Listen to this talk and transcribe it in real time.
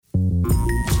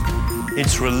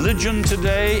It's religion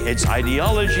today, it's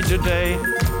ideology today,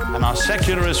 and our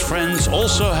secularist friends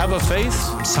also have a faith.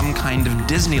 Some kind of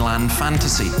Disneyland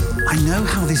fantasy. I know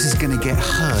how this is going to get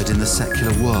heard in the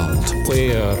secular world.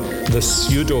 Where the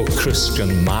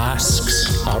pseudo-Christian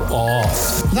masks are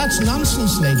off. That's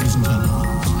nonsense, ladies and gentlemen.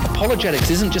 Apologetics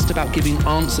isn't just about giving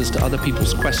answers to other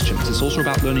people's questions. It's also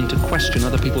about learning to question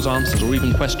other people's answers or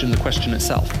even question the question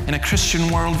itself. In a Christian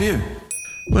worldview.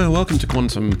 Well, welcome to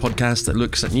Quantum, podcast that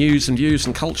looks at news and views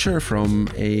and culture from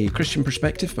a Christian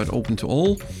perspective, but open to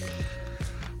all.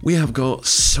 We have got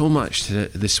so much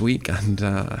this week, and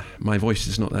my voice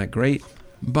is not that great,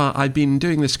 but I've been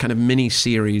doing this kind of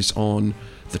mini-series on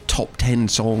the top 10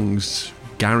 songs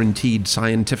guaranteed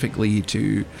scientifically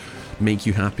to make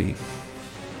you happy.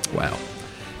 Well,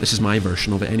 this is my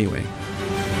version of it anyway.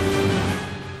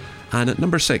 And at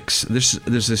number 6, there's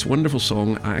this wonderful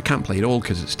song. I can't play it all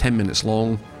because it's 10 minutes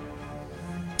long.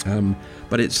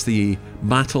 But it's the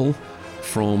Battle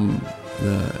from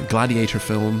the Gladiator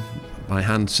film by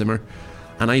Hans Zimmer.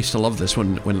 And I used to love this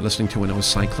when listening to it when I was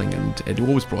cycling, and it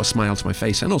always brought a smile to my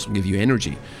face and also give you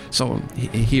energy. So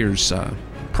here's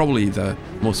probably the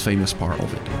most famous part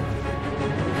of it.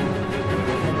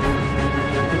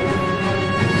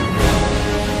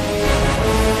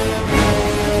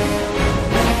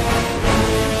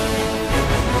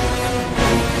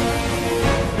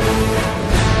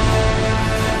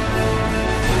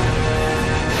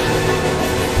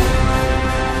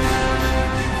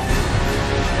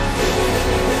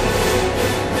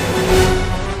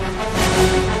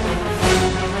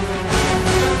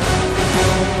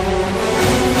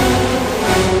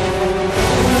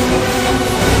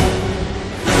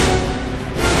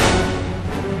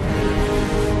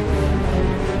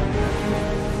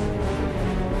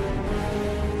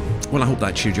 Well, I hope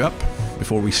that cheered you up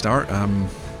before we start. A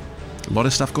lot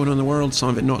of stuff going on in the world, some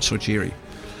of it not so cheery.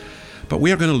 But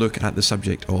we are going to look at the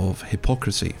subject of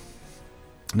hypocrisy.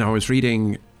 Now, I was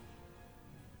reading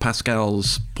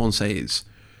Pascal's Pensées.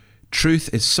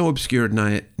 Truth is so obscured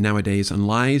nowadays and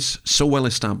lies so well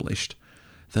established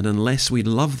that unless we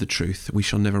love the truth, we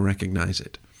shall never recognize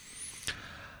it.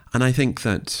 And I think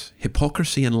that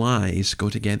hypocrisy and lies go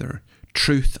together,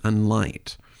 truth and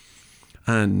light.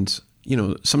 And you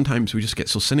know, sometimes we just get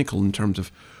so cynical in terms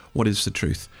of what is the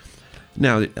truth.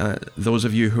 Now, those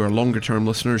of you who are longer-term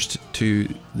listeners to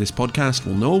this podcast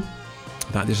will know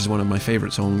that this is one of my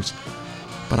favourite songs,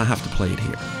 but I have to play it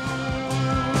here.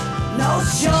 No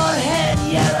short-head,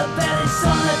 yellow-bellied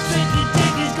son of tricky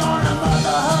dick is gonna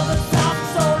mother of a soft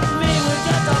soul to me with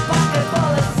just a pocket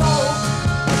full of soul.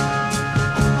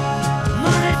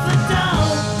 Money for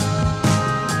dough,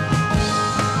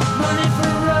 money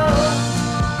for road.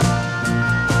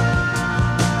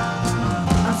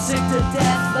 I'm sick to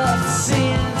death of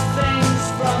seeing things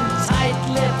from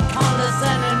tight-lipped,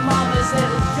 condescending mamas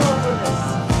little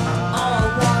chauvinists. All I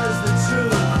want is the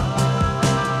truth.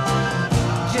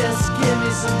 Just give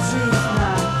me some truth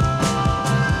now.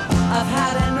 I've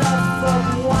had enough of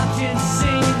watching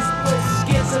scenes with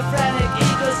schizophrenic,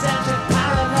 egocentric,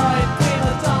 paranoid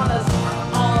prima donnas.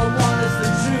 All I want is the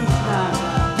truth now.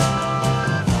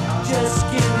 Just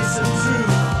give me some truth.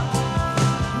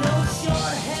 No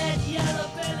short-head,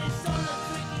 yellow-bellied son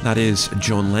of... That is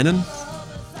John Lennon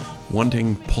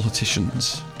wanting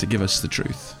politicians to give us the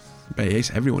truth.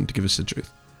 Yes, everyone to give us the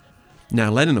truth. Now,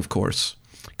 Lennon, of course,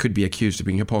 could be accused of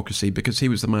being hypocrisy because he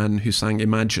was the man who sang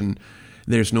Imagine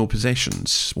There's No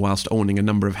Possessions whilst owning a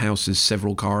number of houses,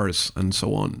 several cars, and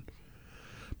so on.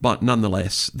 But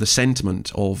nonetheless, the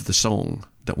sentiment of the song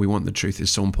that we want the truth is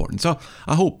so important. So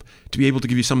I hope to be able to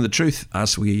give you some of the truth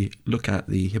as we look at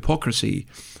the hypocrisy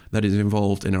that is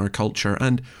involved in our culture.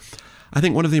 And I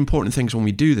think one of the important things when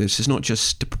we do this is not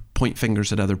just to point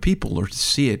fingers at other people or to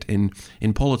see it in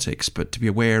politics, but to be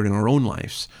aware in our own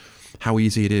lives how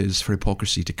easy it is for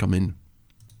hypocrisy to come in.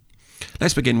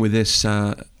 Let's begin with this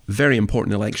very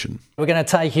important election. We're going to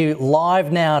take you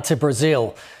live now to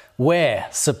Brazil, where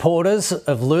supporters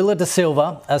of Lula da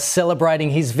Silva are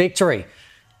celebrating his victory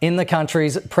in the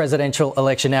country's presidential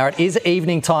election. Now, it is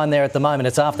evening time there at the moment.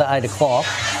 It's after 8 o'clock.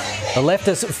 The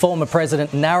leftist former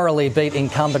president narrowly beat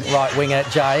incumbent right-winger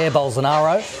Jair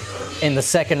Bolsonaro in the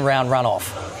second round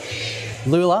runoff.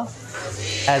 Lula,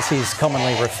 as he's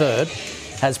commonly referred,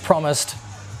 has promised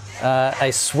a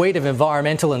suite of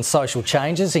environmental and social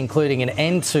changes, including an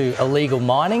end to illegal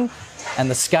mining and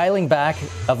the scaling back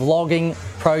of logging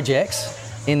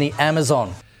projects in the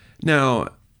Amazon. Now,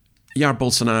 Jair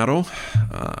Bolsonaro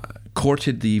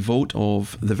courted the vote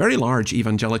of the very large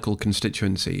evangelical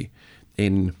constituency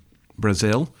in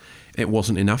Brazil. It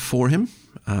wasn't enough for him.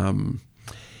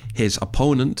 His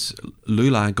opponent,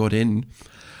 Lula, got in,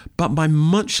 but by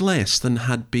much less than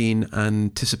had been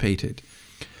anticipated.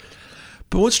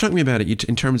 But what struck me about it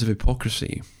in terms of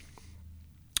hypocrisy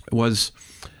was,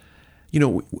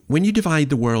 when you divide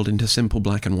the world into simple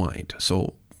black and white,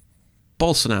 so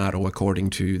Bolsonaro, according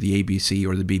to the ABC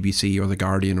or the BBC or the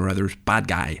Guardian or others, bad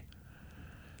guy.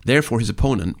 Therefore, his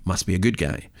opponent must be a good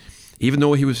guy. Even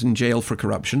though he was in jail for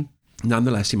corruption,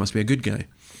 nonetheless, he must be a good guy.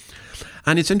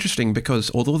 And it's interesting because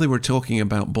although they were talking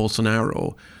about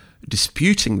Bolsonaro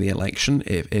disputing the election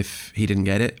if he didn't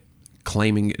get it,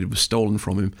 claiming it was stolen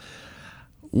from him,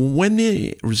 when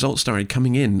the results started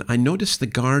coming in, I noticed the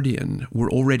Guardian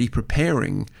were already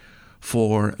preparing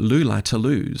for Lula to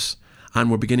lose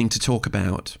and were beginning to talk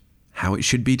about how it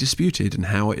should be disputed and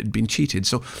how it had been cheated.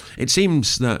 So it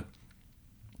seems that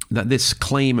this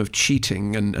claim of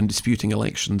cheating and disputing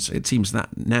elections, it seems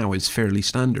that now is fairly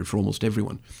standard for almost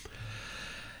everyone.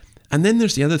 And then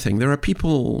there's the other thing. There are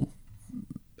people,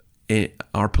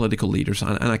 our political leaders,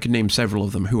 and I could name several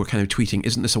of them, who are kind of tweeting,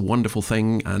 isn't this a wonderful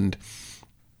thing? And,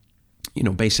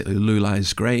 basically Lula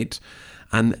is great.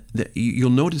 And you'll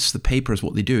notice the papers,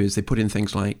 what they do is they put in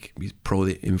things like he's pro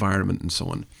the environment and so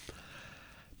on.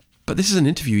 But this is an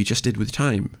interview he just did with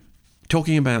Time,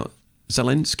 talking about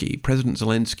Zelensky, President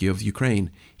Zelensky of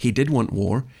Ukraine. He did want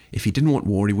war. If he didn't want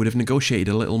war, he would have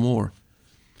negotiated a little more.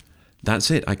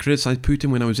 That's it. I criticised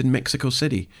Putin when I was in Mexico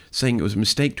City, saying it was a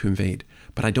mistake to invade.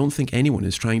 But I don't think anyone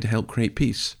is trying to help create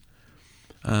peace.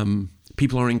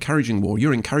 People are encouraging war.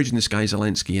 You're encouraging this guy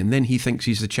Zelensky, and then he thinks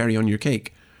he's the cherry on your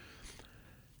cake.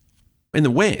 In the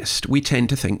West, we tend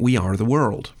to think we are the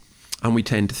world. And we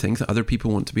tend to think that other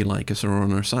people want to be like us or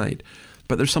on our side.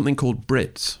 But there's something called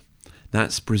BRICS.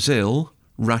 That's Brazil,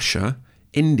 Russia,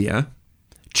 India,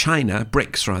 China,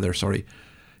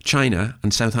 China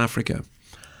and South Africa.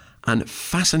 And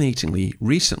fascinatingly,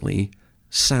 recently,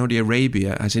 Saudi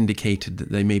Arabia has indicated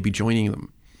that they may be joining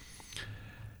them.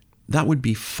 That would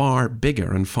be far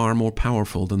bigger and far more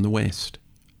powerful than the West.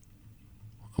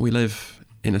 We live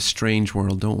in a strange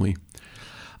world, don't we?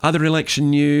 Other election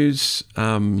news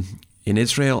in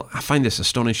Israel, I find this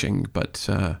astonishing, but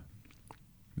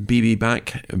Bibi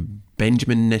back,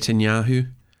 Benjamin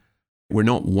Netanyahu. We're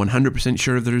not 100%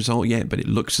 sure of the result yet, but it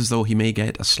looks as though he may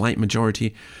get a slight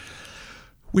majority,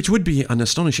 which would be an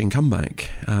astonishing comeback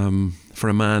for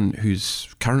a man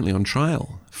who's currently on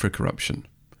trial for corruption.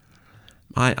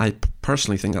 I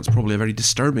personally think that's probably a very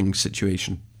disturbing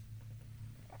situation.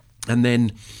 And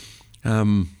then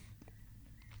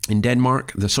in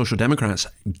Denmark, the Social Democrats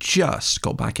just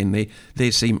got back in.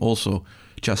 They seem also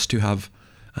just to have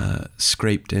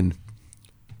scraped in.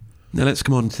 Now let's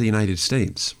come on to the United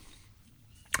States.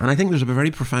 And I think there's a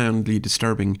very profoundly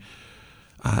disturbing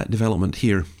development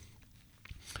here.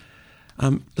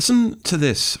 Listen to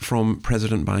this from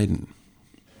President Biden.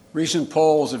 Recent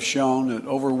polls have shown that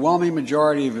overwhelming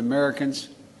majority of Americans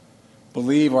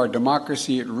believe our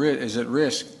democracy is at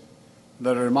risk,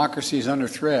 that our democracy is under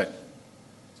threat.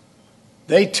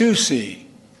 They too see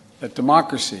that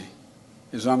democracy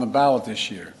is on the ballot this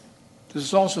year. This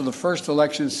is also the first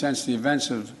election since the events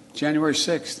of January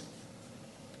 6th,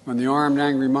 when the armed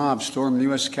angry mob stormed the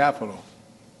U.S. Capitol.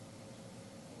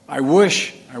 I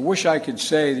wish I could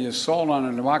say the assault on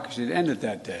our democracy had ended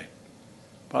that day,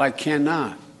 but I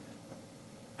cannot.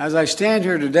 As I stand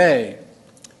here today,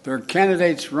 there are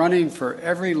candidates running for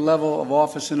every level of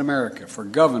office in America, for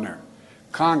governor,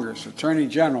 Congress, Attorney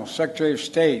General, Secretary of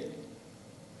State,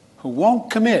 who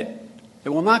won't commit. They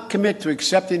will not commit to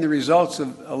accepting the results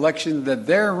of elections that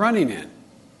they're running in.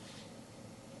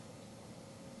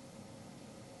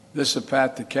 This is a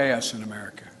path to chaos in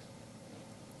America.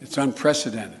 It's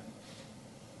unprecedented.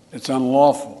 It's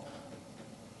unlawful.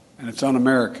 And it's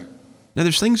un-American. Now,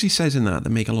 there's things he says in that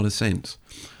make a lot of sense.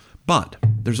 But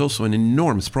there's also an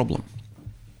enormous problem.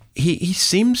 He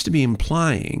seems to be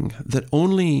implying that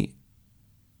only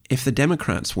if the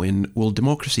Democrats win will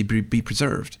democracy be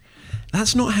preserved.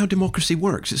 That's not how democracy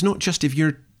works. It's not just if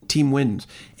your team wins.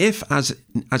 If, as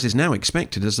is now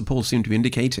expected, as the polls seem to be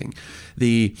indicating,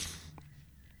 the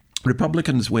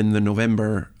Republicans win the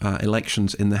November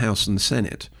elections in the House and the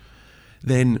Senate,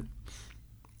 then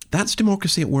that's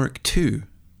democracy at work too.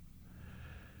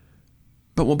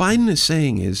 But what Biden is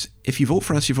saying is, if you vote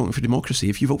for us, you're voting for democracy.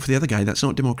 If you vote for the other guy, that's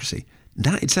not democracy.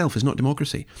 That itself is not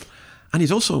democracy. And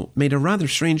he's also made a rather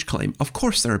strange claim. Of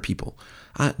course there are people.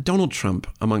 Donald Trump,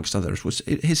 amongst others,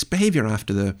 his behaviour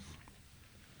after the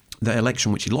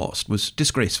election which he lost was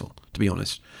disgraceful, to be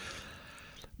honest.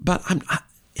 But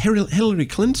Hillary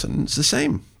Clinton's the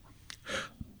same.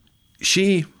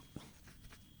 She's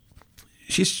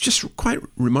just quite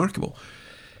remarkable.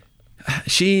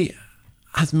 She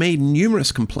has made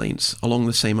numerous complaints along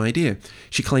the same idea.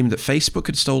 She claimed that Facebook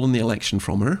had stolen the election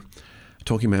from her,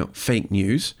 talking about fake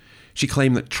news. She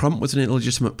claimed that Trump was an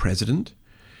illegitimate president.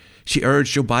 She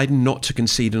urged Joe Biden not to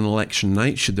concede an election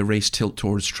night should the race tilt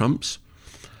towards Trump's.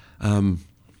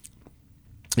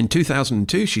 In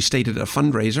 2002, she stated at a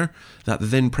fundraiser that the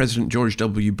then President George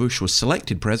W. Bush was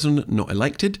selected president, not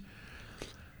elected.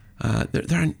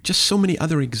 There are just so many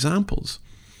other examples.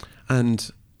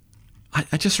 And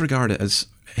I just regard it as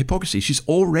hypocrisy. She's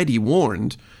already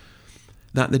warned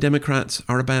that the Democrats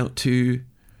are about to...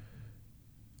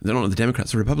 They're not the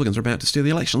Democrats, the Republicans are about to steal the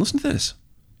election. Listen to this.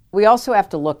 We also have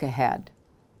to look ahead,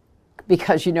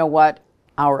 because you know what?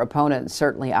 Our opponents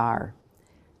certainly are.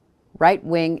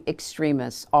 Right-wing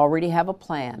extremists already have a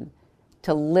plan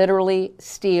to literally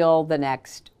steal the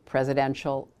next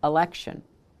presidential election.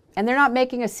 And they're not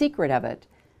making a secret of it.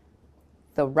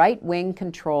 The right-wing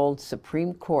controlled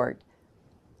Supreme Court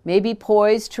may be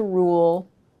poised to rule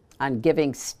on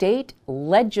giving state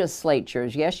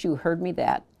legislatures, yes, you heard me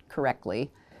that correctly,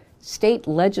 state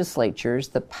legislatures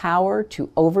the power to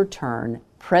overturn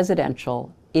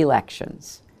presidential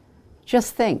elections.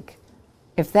 Just think,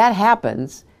 if that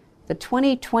happens, the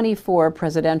 2024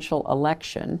 presidential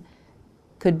election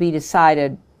could be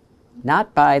decided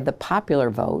not by the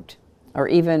popular vote or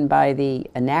even by the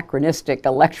anachronistic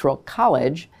Electoral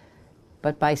College,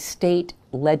 but by state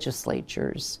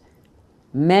legislatures,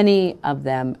 many of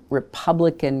them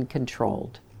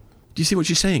Republican-controlled. Do you see what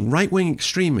she's saying? Right-wing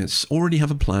extremists already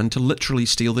have a plan to literally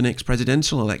steal the next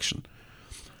presidential election.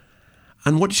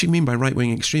 And what does she mean by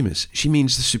right-wing extremists? She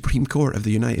means the Supreme Court of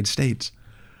the United States.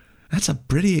 That's a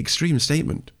pretty extreme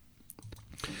statement.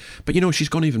 But, you know, she's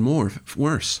gone even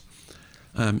worse.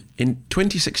 In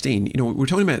 2016, you know, we're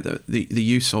talking about the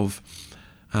use of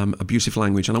abusive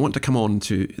language, and I want to come on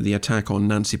to the attack on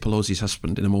Nancy Pelosi's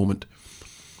husband in a moment.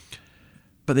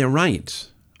 But they're right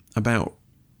about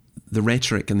the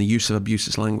rhetoric and the use of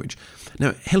abusive language.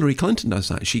 Now, Hillary Clinton does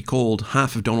that. She called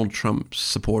half of Donald Trump's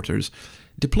supporters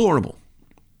deplorable.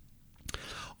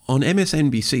 On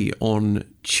MSNBC on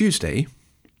Tuesday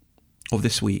of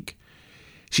this week,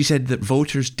 she said that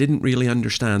voters didn't really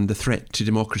understand the threat to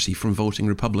democracy from voting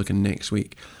Republican next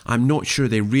week. I'm not sure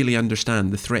they really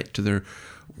understand the threat to their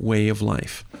way of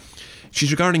life.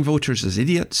 She's regarding voters as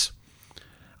idiots,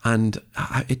 and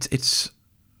it's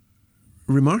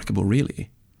remarkable,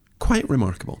 really. Quite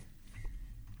remarkable.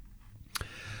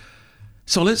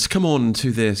 So let's come on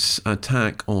to this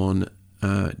attack on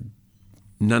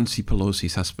Nancy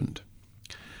Pelosi's husband.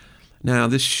 Now,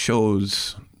 this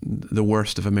shows the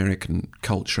worst of American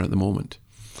culture at the moment.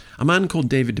 A man called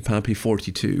David DePape,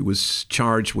 42, was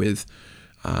charged with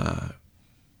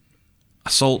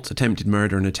assault, attempted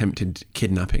murder, and attempted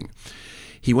kidnapping.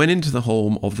 He went into the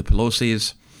home of the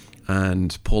Pelosi's,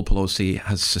 and Paul Pelosi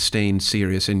has sustained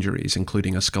serious injuries,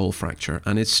 including a skull fracture,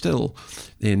 and is still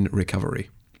in recovery.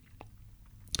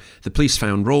 The police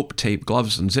found rope, tape,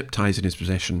 gloves, and zip ties in his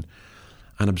possession,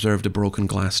 and observed a broken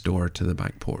glass door to the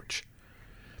back porch.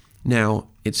 Now,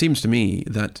 it seems to me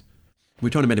that we're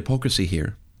talking about hypocrisy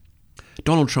here.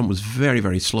 Donald Trump was very,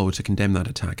 very slow to condemn that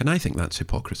attack, and I think that's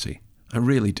hypocrisy. I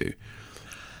really do.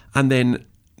 And then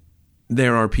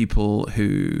there are people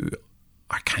who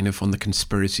are kind of on the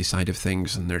conspiracy side of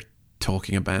things, and they're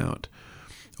talking about,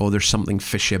 oh, there's something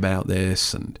fishy about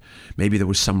this, and maybe there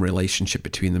was some relationship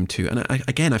between them two. And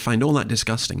I find all that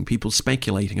disgusting, people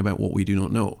speculating about what we do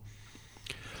not know.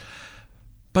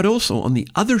 But also, on the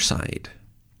other side,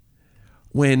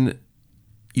 when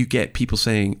you get people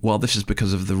saying, well, this is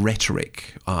because of the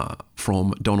rhetoric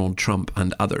from Donald Trump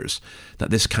and others, that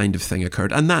this kind of thing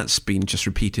occurred, and that's been just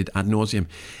repeated ad nauseum.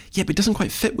 Yeah, but it doesn't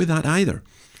quite fit with that either.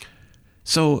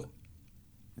 So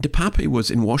DePape was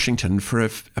in Washington for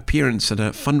an appearance at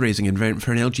a fundraising event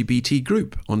for an LGBT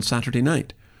group on Saturday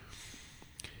night.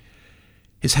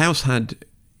 His house had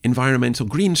environmental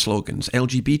green slogans,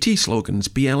 LGBT slogans,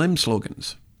 BLM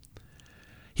slogans.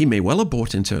 He may well have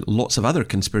bought into lots of other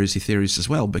conspiracy theories as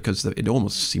well, because it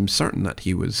almost seems certain that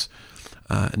he was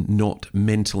not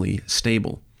mentally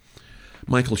stable.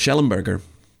 Michael Schellenberger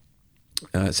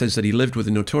says that he lived with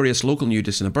a notorious local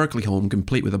nudist in a Berkeley home,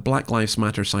 complete with a Black Lives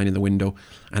Matter sign in the window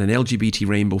and an LGBT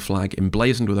rainbow flag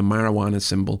emblazoned with a marijuana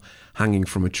symbol hanging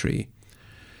from a tree.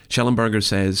 Schellenberger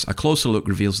says, a closer look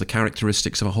reveals the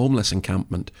characteristics of a homeless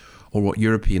encampment, or what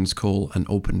Europeans call an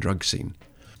open drug scene.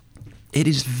 It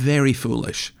is very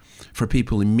foolish for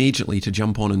people immediately to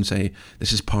jump on and say,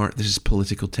 this is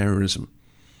political terrorism.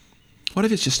 What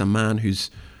if it's just a man who's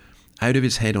out of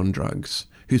his head on drugs,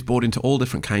 who's bought into all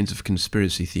different kinds of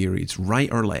conspiracy theories,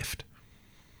 right or left?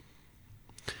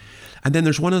 And then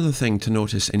there's one other thing to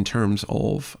notice in terms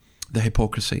of the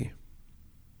hypocrisy.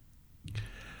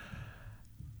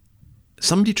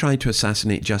 Somebody tried to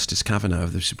assassinate Justice Kavanaugh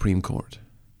of the Supreme Court.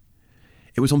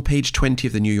 It was on page 20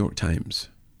 of the New York Times.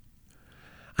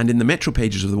 And in the metro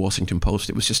pages of the Washington Post,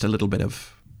 it was just a little bit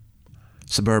of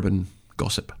suburban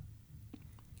gossip.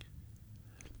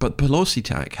 But Pelosi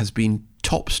attack has been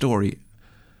top story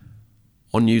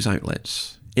on news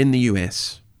outlets in the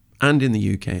US and in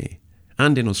the UK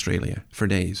and in Australia for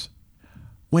days.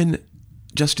 When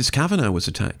Justice Kavanaugh was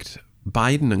attacked,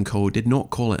 Biden and co. did not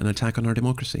call it an attack on our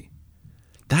democracy.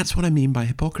 That's what I mean by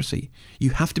hypocrisy.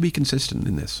 You have to be consistent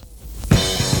in this.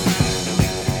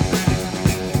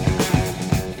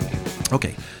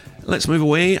 Okay, let's move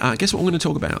away. Guess what I'm going to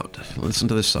talk about? Listen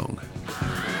to this song.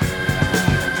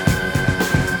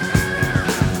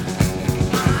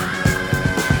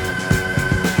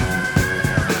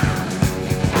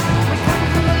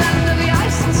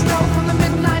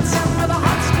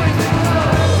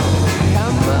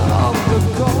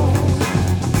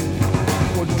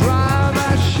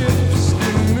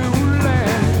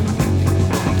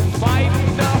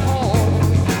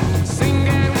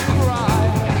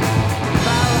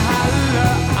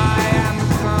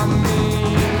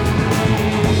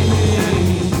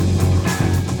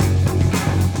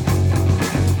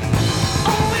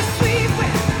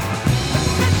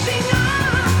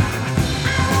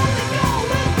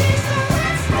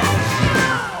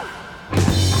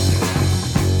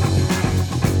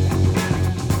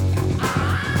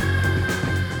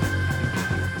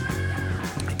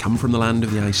 From the land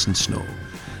of the ice and snow.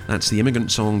 That's the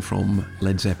immigrant song from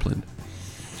Led Zeppelin.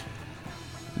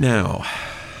 Now,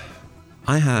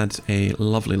 I had a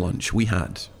lovely lunch. We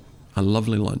had a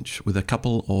lovely lunch with a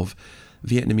couple of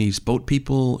Vietnamese boat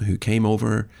people who came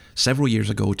over several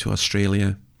years ago to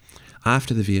Australia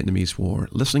after the Vietnamese War.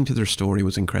 Listening to their story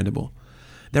was incredible.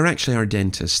 They're actually our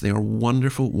dentists. They are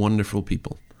wonderful, wonderful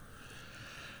people.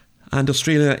 And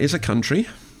Australia is a country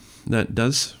that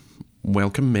does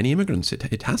welcome many immigrants.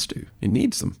 It has to. It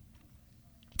needs them.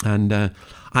 And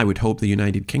I would hope the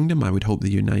United Kingdom, I would hope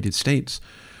the United States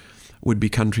would be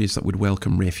countries that would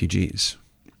welcome refugees.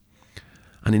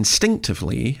 And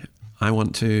instinctively, I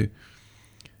want to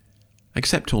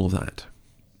accept all of that.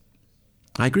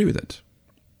 I agree with it.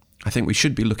 I think we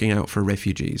should be looking out for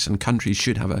refugees, and countries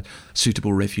should have a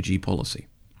suitable refugee policy,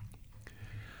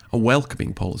 a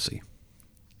welcoming policy.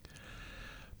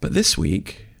 But this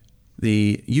week,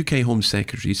 the UK Home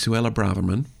Secretary, Suella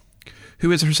Braverman,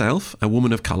 who is herself a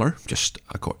woman of colour, just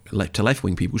to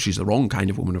left-wing people, she's the wrong kind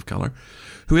of woman of colour,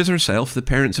 who is herself the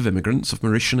parents of immigrants of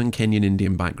Mauritian and Kenyan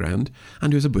Indian background,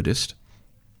 and who is a Buddhist.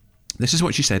 This is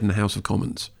what she said in the House of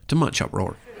Commons, to much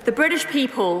uproar. The British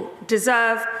people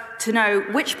deserve to know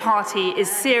which party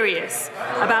is serious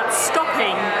about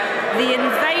stopping the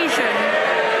invasion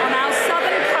on our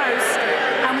southern coast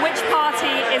and which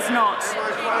party is not.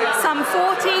 Some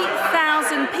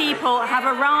 40,000 people have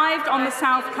arrived on the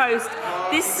south coast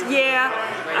this year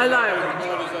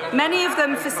alone, many of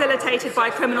them facilitated by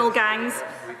criminal gangs,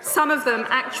 some of them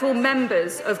actual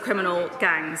members of criminal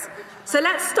gangs. So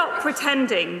let's stop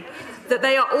pretending that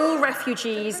they are all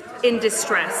refugees in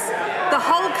distress. The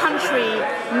whole country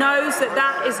knows that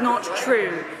that is not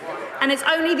true, and it's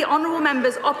only the honourable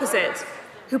members opposite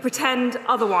who pretend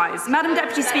otherwise. Madam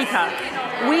Deputy Speaker,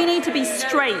 we need to be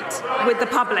straight with the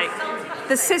public.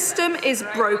 The system is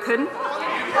broken.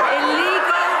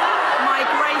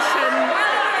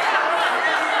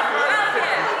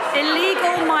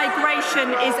 Illegal migration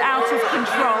is out of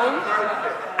control,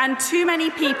 and too many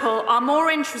people are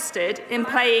more interested in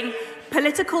playing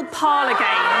political parlour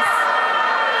games,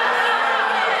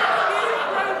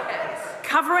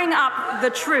 covering up the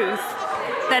truth,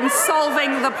 than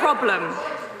solving the problem.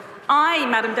 I,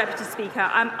 Madam Deputy Speaker,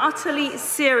 am utterly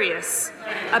serious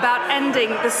about ending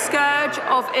the scourge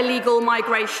of illegal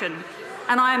migration,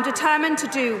 and I am determined to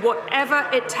do whatever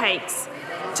it takes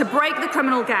to break the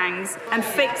criminal gangs and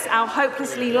fix our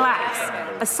hopelessly lax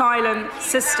asylum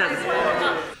system.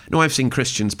 Now, I've seen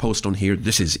Christians post on here,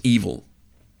 this is evil.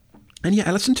 And yet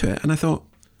I listened to it and I thought,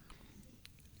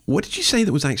 what did you say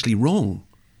that was actually wrong?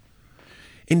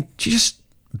 And she just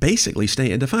basically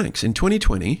stated the facts. In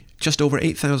 2020, just over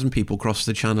 8,000 people crossed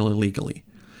the channel illegally.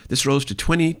 This rose to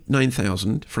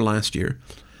 29,000 for last year.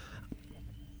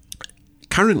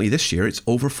 Currently this year, it's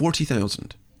over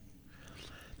 40,000.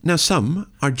 Now,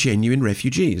 some are genuine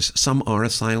refugees. Some are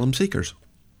asylum seekers.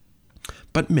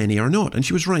 But many are not, and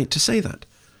she was right to say that.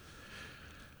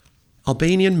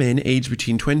 Albanian men aged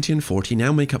between 20 and 40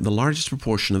 now make up the largest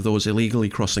proportion of those illegally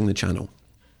crossing the channel.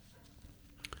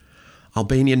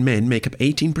 Albanian men make up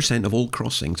 18% of all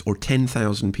crossings, or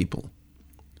 10,000 people.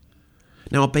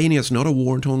 Now, Albania is not a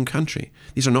war-torn country.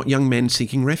 These are not young men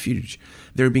seeking refuge.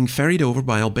 They're being ferried over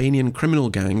by Albanian criminal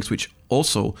gangs which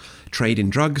also trade in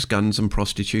drugs, guns and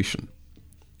prostitution.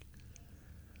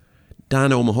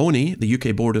 Dan O'Mahony, the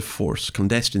UK Border Force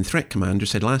clandestine threat commander,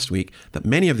 said last week that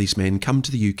many of these men come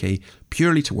to the UK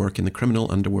purely to work in the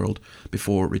criminal underworld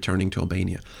before returning to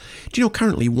Albania. Do you know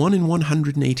currently 1 in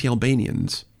 180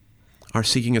 Albanians are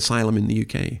seeking asylum in the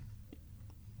UK?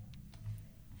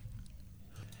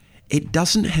 It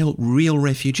doesn't help real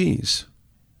refugees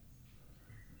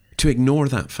to ignore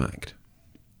that fact.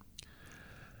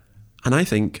 And I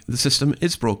think the system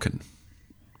is broken.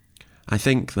 I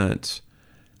think that,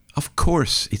 of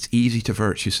course, it's easy to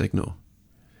virtue signal.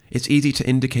 It's easy to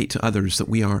indicate to others that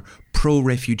we are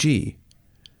pro-refugee,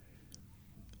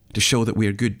 to show that we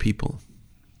are good people.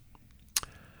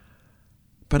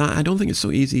 But I don't think it's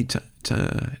so easy to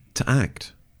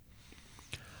act.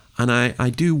 And I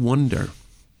do wonder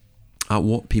at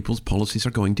what people's policies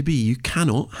are going to be. You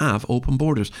cannot have open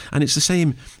borders. And it's the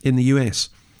same in the US.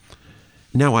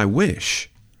 Now, I wish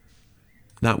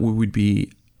that we would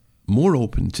be more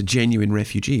open to genuine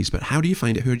refugees, but how do you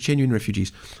find out who are genuine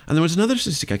refugees? And there was another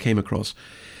statistic I came across.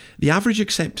 The average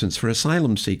acceptance for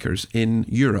asylum seekers in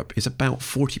Europe is about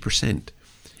 40%.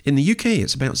 In the UK,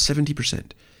 it's about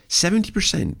 70%.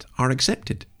 70% are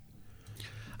accepted.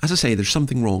 As I say, there's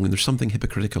something wrong and there's something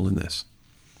hypocritical in this.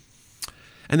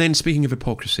 And then, speaking of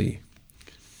hypocrisy,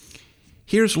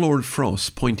 here's Lord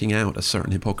Frost pointing out a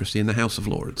certain hypocrisy in the House of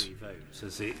Lords.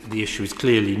 The issue is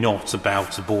clearly not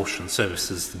about abortion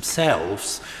services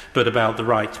themselves, but about the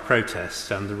right to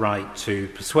protest and the right to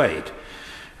persuade.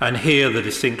 And here the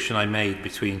distinction I made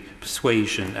between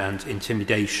persuasion and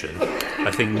intimidation,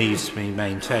 I think, needs to be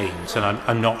maintained. And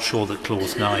I'm not sure that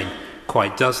Clause 9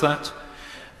 quite does that.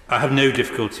 I have no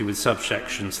difficulty with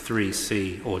subsections 3,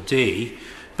 C or D,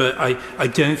 but I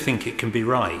don't think it can be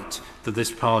right that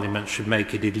this Parliament should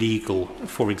make it illegal,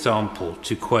 for example,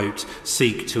 to, quote,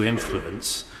 seek to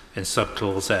influence in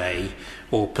subclause A,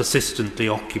 or persistently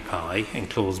occupy in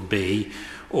clause B,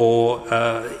 or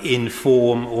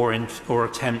inform or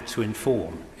attempt to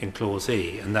inform in clause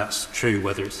E. And that's true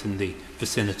whether it's in the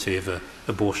vicinity of an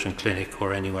abortion clinic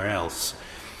or anywhere else.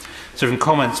 So from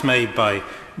comments made by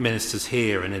ministers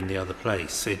here and in the other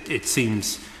place, it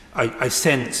seems... I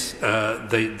sense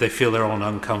they feel they're on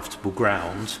uncomfortable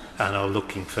ground and are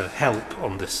looking for help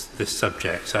on this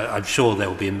subject. I'm sure there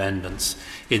will be amendments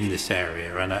in this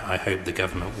area, and I hope the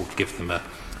government will give them a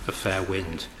fair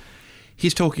wind.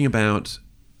 He's talking about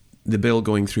the bill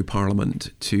going through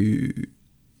Parliament to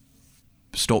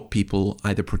stop people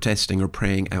either protesting or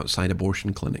praying outside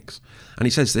abortion clinics. And he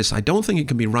says this: I don't think it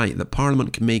can be right that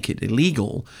Parliament can make it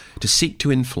illegal to seek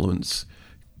to influence,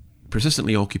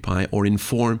 persistently occupy or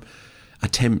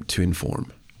attempt to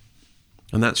inform.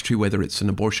 And that's true whether it's an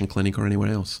abortion clinic or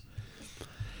anywhere else.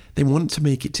 They want to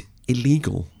make it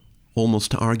illegal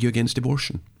almost to argue against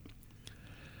abortion.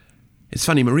 It's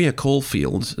funny, Maria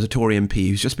Caulfield, the Tory MP,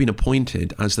 who's just been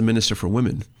appointed as the Minister for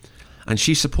Women, and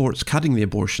she supports cutting the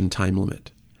abortion time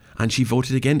limit, and she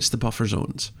voted against the buffer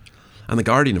zones. And The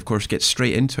Guardian, of course, gets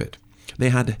straight into it.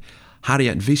 They had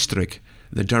Harriet Vistrik,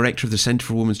 the director of the Centre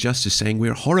for Women's Justice, saying, "We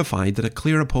are horrified that a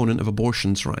clear opponent of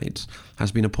abortion's rights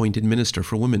has been appointed Minister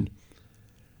for Women.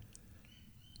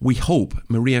 We hope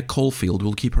Maria Caulfield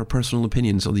will keep her personal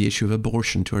opinions on the issue of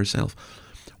abortion to herself."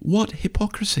 What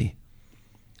hypocrisy!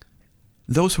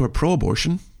 Those who are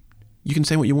pro-abortion, you can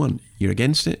say what you want. You're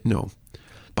against it? No.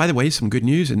 By the way, some good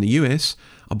news. In the US,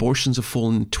 abortions have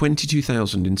fallen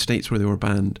 22,000 in states where they were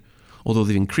banned, although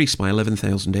they've increased by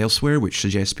 11,000 elsewhere, which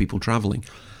suggests people travelling.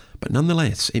 But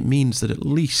nonetheless, it means that at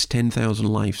least 10,000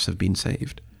 lives have been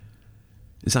saved.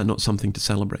 Is that not something to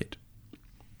celebrate?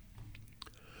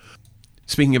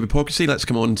 Speaking of hypocrisy, let's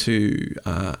come on to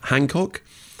Hancock,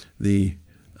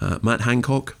 Matt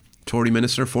Hancock, Tory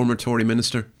minister, former Tory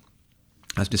minister,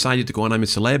 has decided to go on I'm a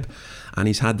Celeb, and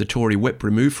he's had the Tory whip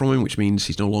removed from him, which means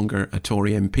he's no longer a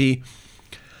Tory MP.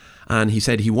 And he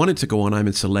said he wanted to go on I'm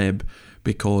a Celeb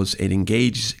because it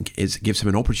gives him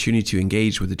an opportunity to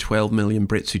engage with the 12 million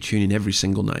Brits who tune in every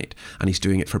single night. And he's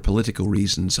doing it for political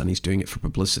reasons, and he's doing it for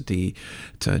publicity,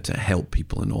 to help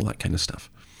people and all that kind of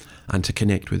stuff, and to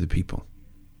connect with the people.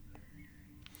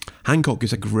 Hancock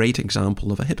is a great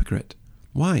example of a hypocrite.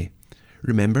 Why?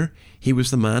 Remember, he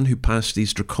was the man who passed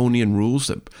these draconian rules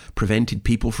that prevented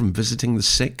people from visiting the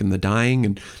sick and the dying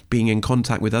and being in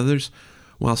contact with others,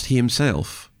 whilst he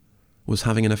himself was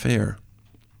having an affair,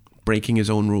 breaking his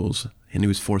own rules, and he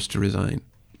was forced to resign.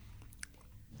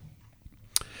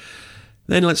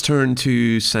 Then let's turn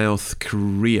to South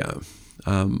Korea.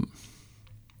 There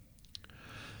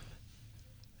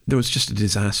was just a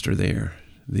disaster there.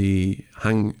 the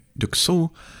Hang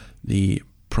Duck-soo, the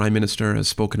Prime Minister, has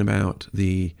spoken about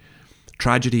the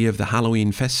tragedy of the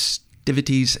Halloween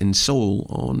festivities in Seoul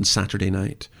on Saturday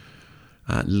night.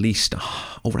 At least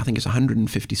over, I think it's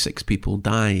 156 people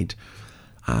died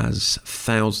as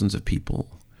thousands of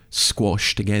people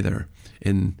squashed together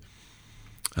in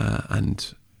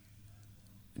and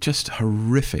just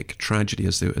horrific tragedy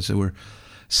as they were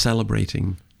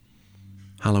celebrating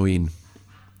Halloween.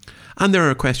 And there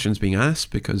are questions being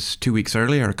asked because 2 weeks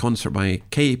earlier, a concert by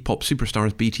K-pop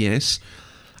superstars BTS,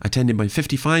 attended by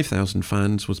 55,000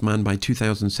 fans, was manned by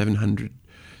 2,700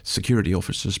 security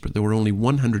officers, but there were only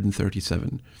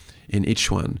 137 in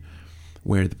Icheon,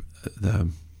 where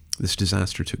this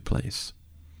disaster took place.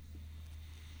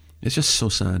 It's just so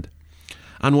sad.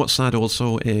 And what's sad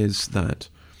also is that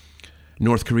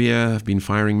North Korea have been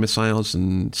firing missiles,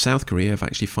 and South Korea have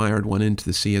actually fired one into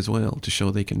the sea as well to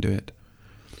show they can do it.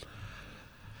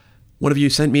 One of you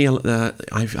sent me,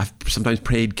 I've sometimes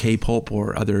played K-pop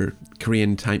or other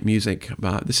Korean type music,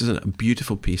 but this is a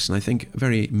beautiful piece, and I think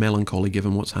very melancholy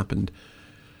given what's happened.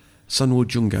 Sunwoo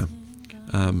Junga.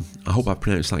 I hope I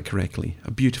pronounced that correctly.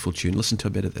 A beautiful tune. Listen to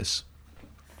a bit of this.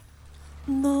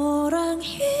 너랑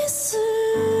있을게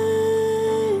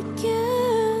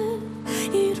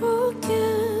이렇게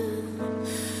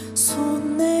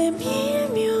손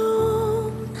내밀면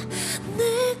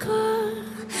내가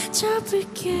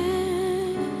잡을게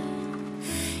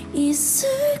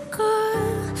있을까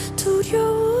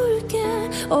두려울 게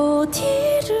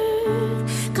어디를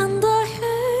간다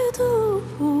해도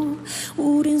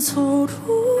우린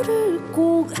서로를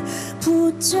꼭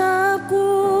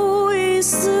붙잡고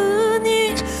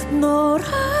있으니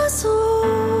너라서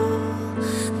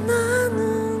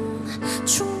나는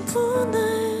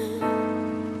충분해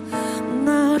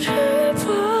나를 봐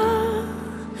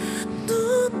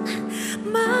눈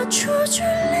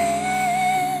맞춰줄래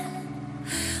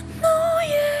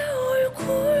너의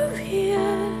얼굴 위에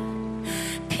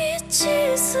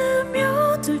빛이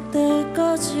스며들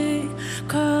때까지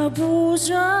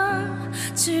가보자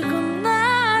지금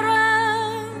나랑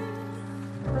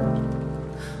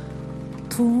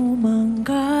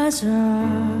도망가자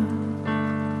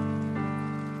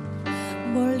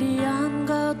멀리 안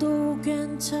가도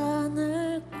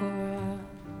괜찮을 거야.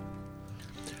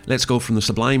 Let's go from the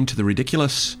sublime to the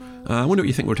ridiculous. I wonder what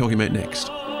you think we're talking about next.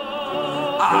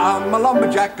 I'm a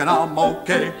lumberjack and I'm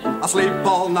okay. I sleep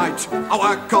all night, I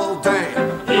work all day.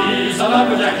 He's a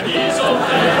lumberjack and he's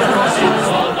okay. He sleeps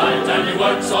all night and he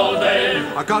works all day.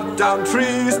 I cut down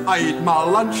trees, I eat my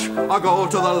lunch, I go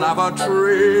to the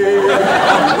lavatory.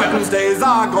 On Wednesdays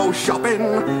I go shopping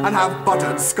and have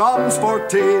buttered scones for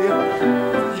tea.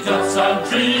 He cuts down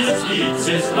trees, he eats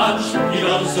his lunch, he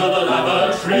goes to the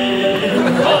lavatory.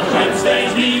 On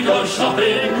Wednesdays he goes shopping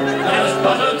and has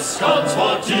buttered scones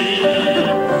for tea.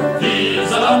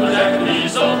 He's a lumberjack and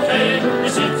he's okay. He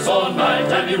sleeps all night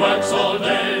and he works all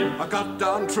day. I cut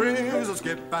down trees, I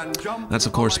skip and jump. That's,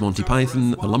 of course, Monty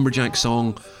Python, a lumberjack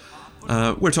song.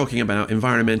 We're talking about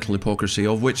environmental hypocrisy,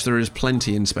 of which there is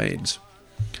plenty in spades.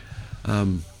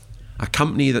 A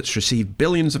company that's received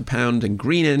billions of pounds in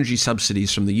green energy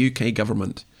subsidies from the UK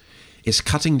government is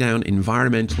cutting down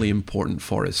environmentally important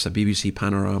forests, a BBC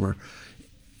Panorama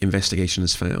investigation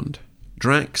has found.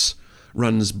 Drax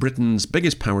runs Britain's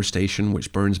biggest power station,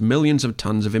 which burns millions of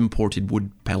tons of imported wood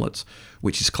pellets,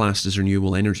 which is classed as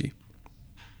renewable energy.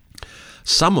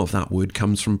 Some of that wood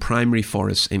comes from primary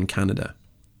forests in Canada.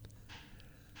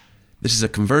 This is a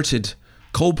converted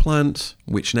coal plant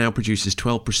which now produces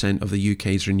 12% of the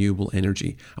UK's renewable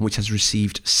energy and which has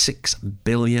received £6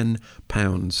 billion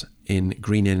in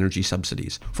green energy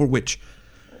subsidies, for which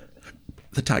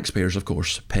the taxpayers, of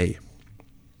course, pay.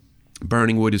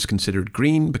 Burning wood is considered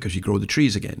green because you grow the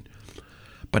trees again,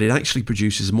 but it actually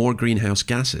produces more greenhouse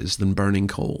gases than burning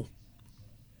coal.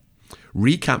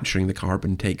 Recapturing the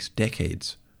carbon takes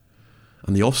decades,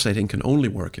 and the offsetting can only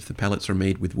work if the pellets are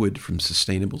made with wood from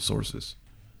sustainable sources.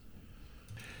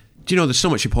 Do you know, there's so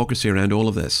much hypocrisy around all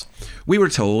of this. We were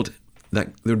told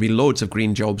that there would be loads of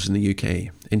green jobs in the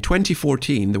UK. In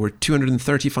 2014, there were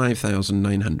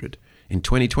 235,900. In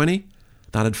 2020,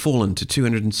 that had fallen to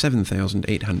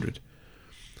 207,800.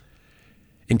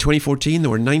 In 2014,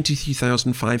 there were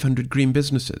 93,500 green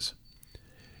businesses.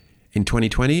 In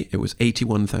 2020, it was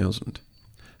 81,000.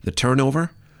 The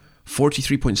turnover,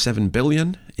 43.7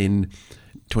 billion in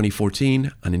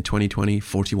 2014, and in 2020,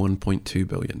 41.2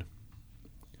 billion.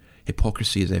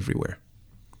 Hypocrisy is everywhere.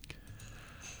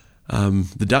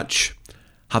 The Dutch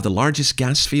have the largest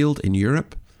gas field in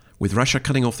Europe. With Russia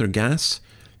cutting off their gas,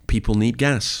 people need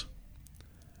gas.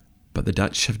 But the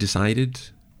Dutch have decided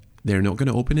they're not going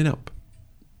to open it up.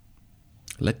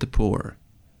 let the poor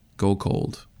go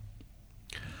cold.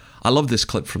 I love this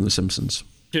clip from The Simpsons.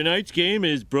 Tonight's game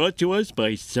is brought to us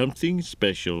by something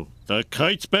special. The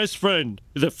kite's best friend,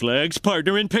 the flag's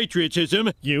partner in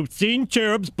patriotism. You've seen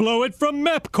cherubs blow it from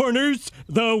map corners.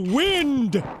 The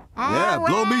wind. Yeah,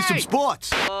 blow me some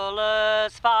sports.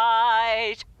 Let's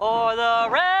fight o'er the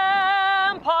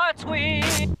ramparts we...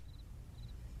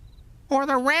 Or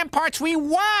the ramparts we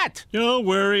what? Don't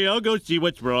worry, I'll go see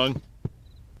what's wrong.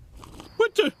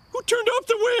 What the? Who turned off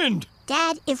the wind?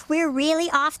 Dad, if we're really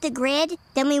off the grid,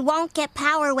 then we won't get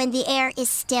power when the air is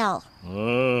still.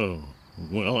 Oh,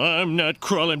 well, I'm not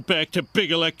crawling back to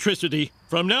big electricity.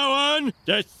 From now on,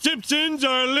 the Simpsons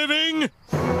are living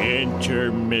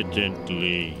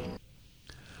intermittently.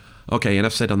 Okay,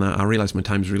 enough said on that. I realise my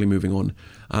time's really moving on.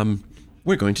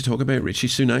 We're going to talk about Rishi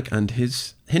Sunak and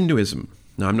his Hinduism.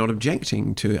 Now, I'm not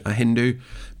objecting to a Hindu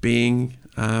being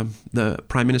the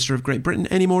Prime Minister of Great Britain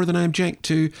any more than I object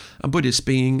to a Buddhist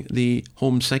being the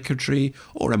Home Secretary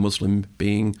or a Muslim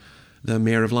being the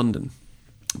Mayor of London.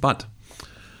 But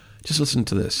just listen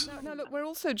to this. Now, look, we're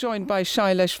also joined by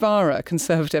Shailesh Vara,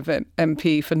 Conservative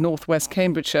MP for North West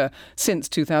Cambridgeshire since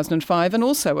 2005 and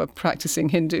also a practising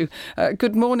Hindu.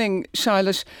 Good morning,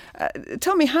 Shailesh.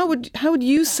 Tell me, how would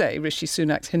you say Rishi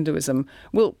Sunak's Hinduism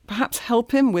will perhaps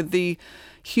help him with the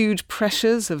huge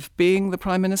pressures of being the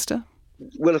Prime Minister?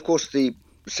 Well, of course, the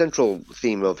central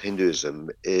theme of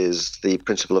Hinduism is the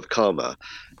principle of karma,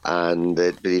 and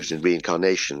it believes in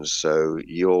reincarnation. So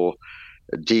your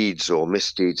deeds or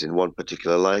misdeeds in one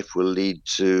particular life will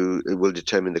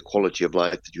determine the quality of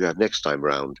life that you have next time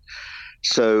around.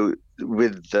 So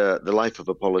with the life of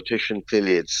a politician,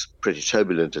 clearly it's pretty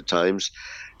turbulent at times.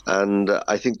 And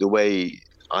I think the way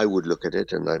I would look at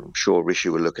it, and I'm sure Rishi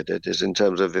will look at it, is in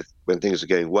terms of when things are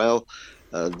going well,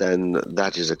 then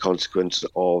that is a consequence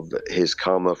of his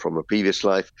karma from a previous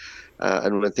life.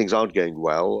 And when things aren't going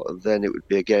well, then it would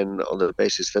be again on the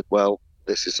basis that, well,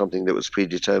 this is something that was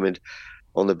predetermined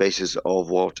on the basis of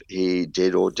what he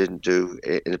did or didn't do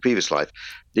in a previous life.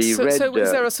 So is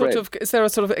there a sort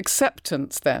of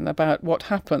acceptance then about what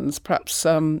happens? Perhaps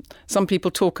some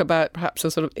people talk about perhaps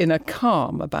a sort of inner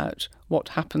calm about what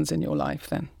happens in your life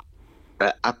then.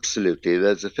 Absolutely.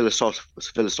 There's a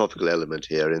philosophical element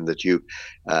here in that you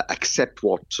accept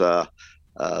what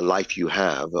life you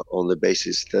have on the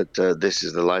basis that this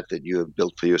is the life that you have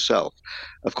built for yourself.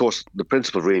 Of course, the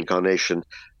principle of reincarnation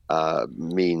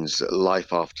means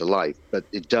life after life, but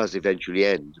it does eventually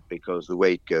end, because the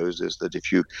way it goes is that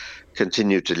if you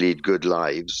continue to lead good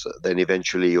lives, then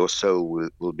eventually your soul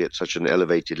will be at such an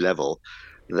elevated level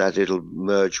that it'll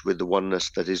merge with the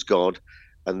oneness that is God,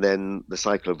 and then the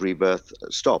cycle of rebirth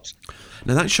stops.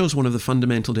 Now that shows one of the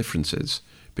fundamental differences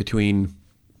between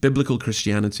biblical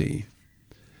Christianity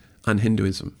and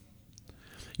Hinduism.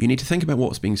 You need to think about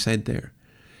what's being said there.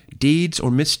 Deeds or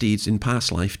misdeeds in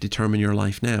past life determine your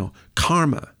life now.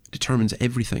 Karma determines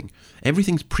everything.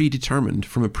 Everything's predetermined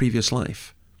from a previous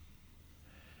life.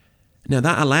 Now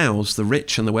that allows the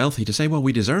rich and the wealthy to say, well,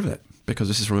 we deserve it because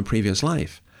this is from a previous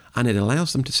life. And it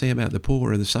allows them to say about the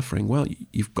poor or the suffering, well,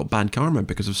 you've got bad karma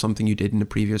because of something you did in a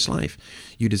previous life.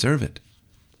 You deserve it.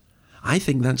 I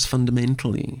think that's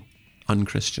fundamentally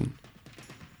un-Christian.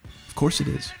 Of course it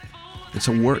is. It's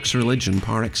a works religion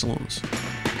par excellence.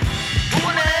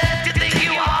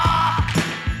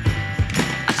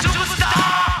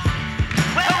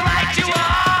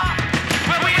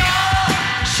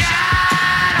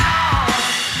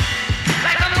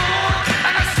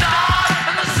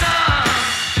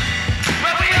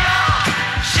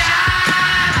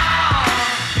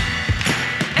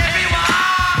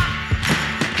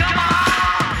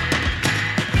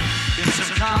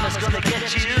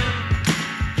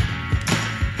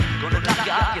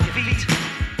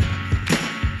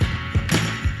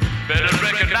 Better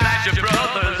recognize your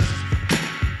brothers.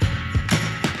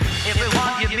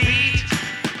 Everyone you meet.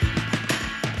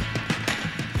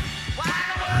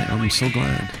 I'm so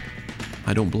glad.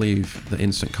 I don't believe that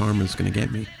instant karma is going to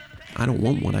get me. I don't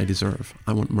want what I deserve.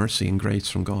 I want mercy and grace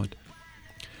from God.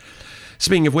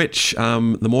 Speaking of which,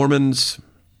 the Mormons,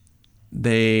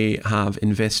 they have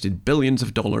invested billions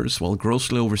of dollars while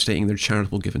grossly overstating their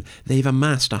charitable giving. They've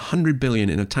amassed $100 billion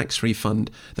in a tax-free fund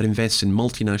that invests in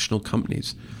multinational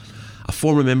companies. A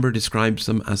former member describes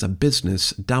them as a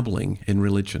business dabbling in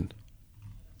religion.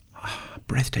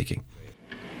 Breathtaking.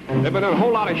 There's been a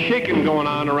whole lot of shaking going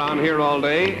on around here all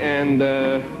day, and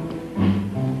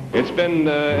it's been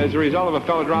as a result of a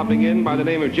fellow dropping in by the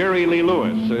name of Jerry Lee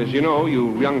Lewis. As you know,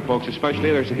 you young folks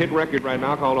especially, there's a hit record right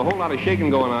now called A Whole Lot of Shaking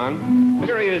Going On.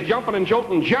 Here he is, jumping and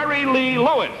jolting, Jerry Lee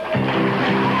Lewis.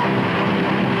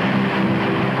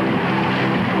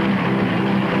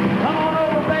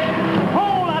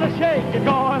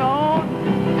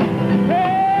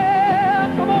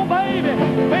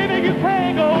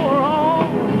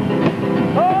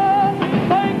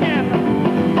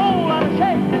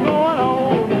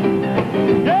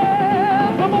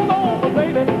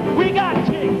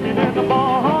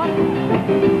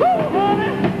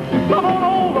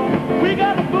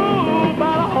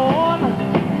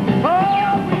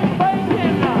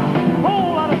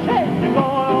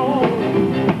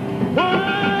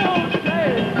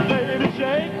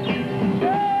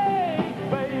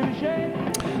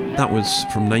 That was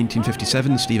from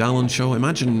 1957, Steve Allen's show.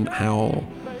 Imagine how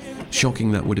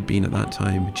shocking that would have been at that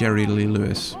time. Jerry Lee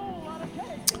Lewis.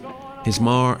 His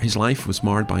life was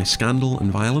marred by scandal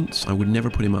and violence. I would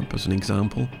never put him up as an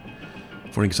example.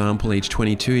 For example, age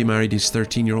 22, he married his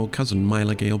 13-year-old cousin,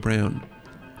 Myla Gale Brown.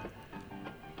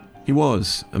 He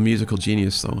was a musical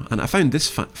genius, though, and I found this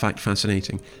fact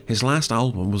fascinating. His last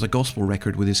album was a gospel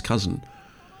record with his cousin,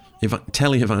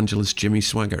 televangelist Jimmy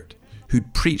Swaggart,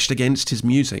 who'd preached against his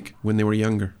music when they were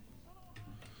younger.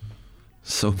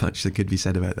 So much that could be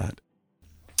said about that.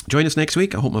 Join us next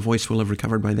week. I hope my voice will have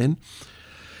recovered by then.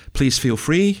 Please feel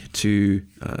free to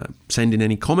send in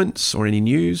any comments or any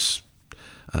news.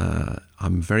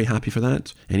 I'm very happy for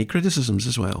that. Any criticisms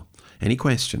as well. Any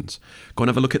questions? Go and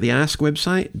have a look at the Ask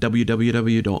website,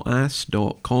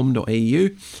 www.ask.com.au.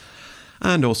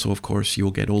 And also, of course,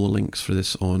 you'll get all the links for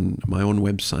this on my own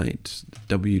website,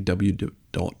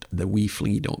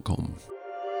 www.theweeflea.com.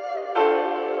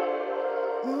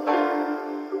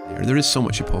 There is so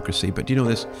much hypocrisy, but do you know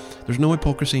this? There's no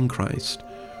hypocrisy in Christ.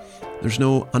 There's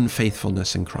no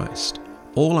unfaithfulness in Christ.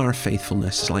 All our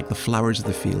faithfulness is like the flowers of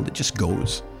the field. It just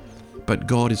goes. But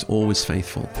God is always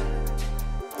faithful.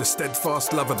 The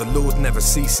steadfast love of the Lord never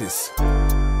ceases.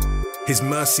 His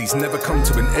mercies never come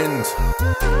to an end.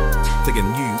 They are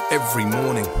new every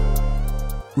morning.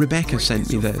 Rebecca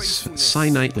sent me this. Cy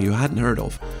Knightley, who I hadn't heard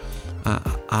of,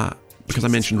 because I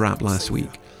mentioned rap last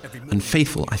week. And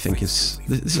Faithful, I think this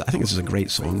is a great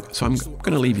song. So I'm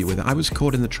going to leave you with it. I was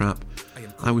caught in the trap.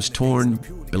 I was torn,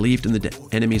 believed in the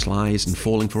enemy's lies and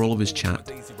falling for all of his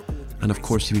chat. And of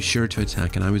course he was sure to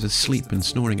attack, and I was asleep and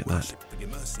snoring at that.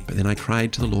 But then I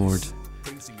cried to the Lord,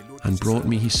 and brought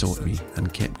me, he sought me,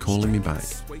 and kept calling me back.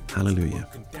 Hallelujah.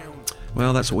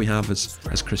 Well, that's what we have as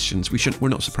Christians. We're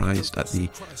not surprised at the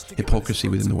hypocrisy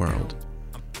within the world,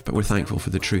 but we're thankful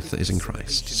for the truth that is in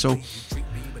Christ. So,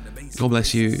 God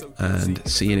bless you, and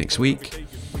see you next week.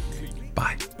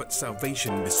 Bye. But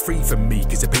salvation is free for me,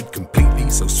 cause it paid completely,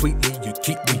 so sweetly you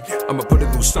keep me. I'm a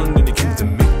prodigal son and you came to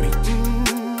meet me.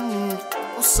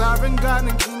 Oh, sovereign God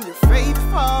and King, you're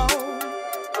faithful.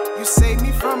 You saved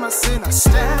me from my sin, I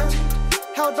stand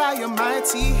held by your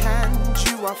mighty hand.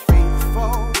 You are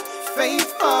faithful,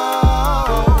 faithful,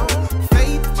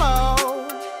 faithful.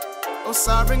 Oh,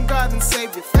 sovereign God and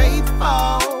Savior,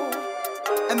 faithful.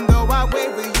 And though I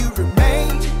waver, you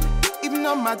remain, even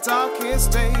on my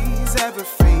darkest days, ever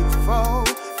faithful,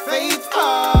 faithful.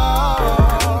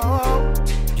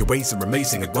 Your ways are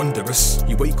amazing and wondrous.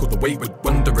 You wake all the wayward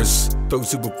wanderers,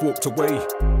 those who have walked away.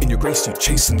 In your grace you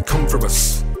chase and come for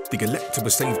us. The elect who were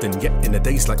saved and yet in the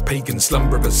days like pagan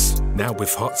slumberers. Now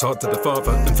with hearts hard to the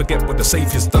Father and forget what the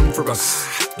Saviour's done for us.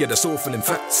 Yeah, that's awful in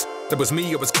fact. That was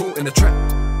me, I was caught in a trap.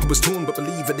 I was torn but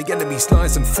believe in the enemy's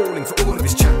lies and falling for all of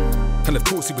his chat. And of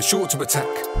course he was sure to attack.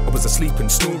 I was asleep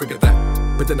and snoring at that.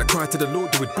 But then I cried to the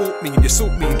Lord who had bought me, and you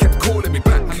sought me and kept calling me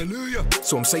back. Hallelujah.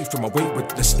 So I'm saved from my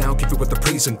waywardness now, give you all the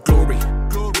praise and glory.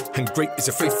 And great is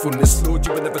your faithfulness, Lord,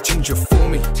 you will never change it for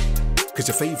me. Cause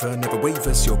your favour never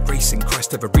wavers, your grace in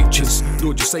Christ never reaches.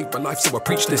 Lord, you saved my life, so I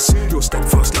preach this. Your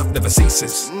steadfast love never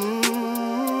ceases.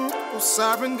 Oh,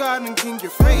 sovereign God and King,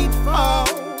 you're faithful.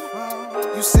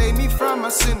 You saved me from my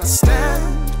sin, I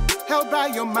stand held by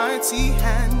your mighty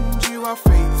hand. You are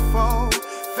faithful,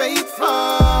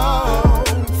 faithful,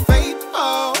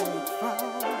 faithful.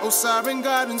 Oh, sovereign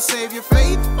God and Savior,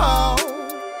 faithful.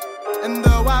 And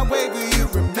though I waver, you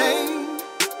remain,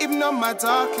 even on my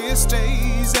darkest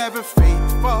days, ever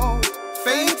faithful,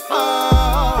 faithful.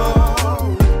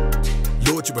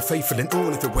 Lord, you are faithful in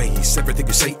all of your ways, everything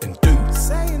you say and do.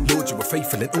 Lord, you are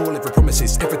faithful in all of your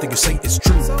promises, everything you say is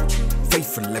true.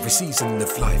 Faithful every season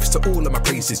of life, so all of my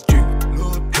praise is due.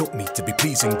 Lord, help me to be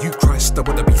pleasing you, Christ, I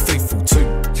want to be faithful too.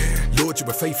 Lord, you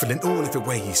are faithful in all of your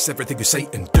ways, everything you say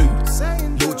and do.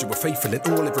 Lord, you are faithful in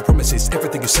all of your promises,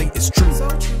 everything you say is true.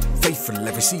 Faithful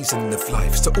every season of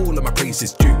life, so all of my praise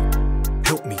is due.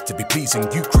 Help me to be pleasing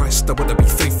you, Christ, I want to be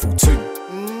faithful too.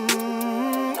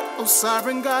 Oh,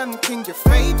 sovereign God and King, you're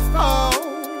faithful.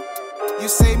 You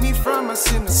saved me from my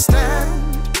sin to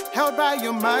stand held by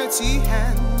your mighty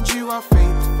hand. You are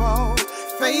faithful,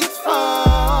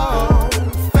 faithful,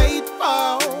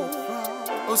 faithful.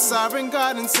 Oh, sovereign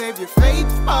God and Savior,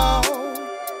 faithful.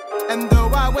 And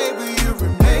though I waver, you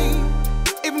remain,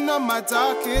 even on my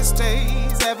darkest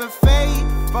days, ever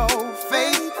faithful,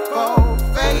 faithful.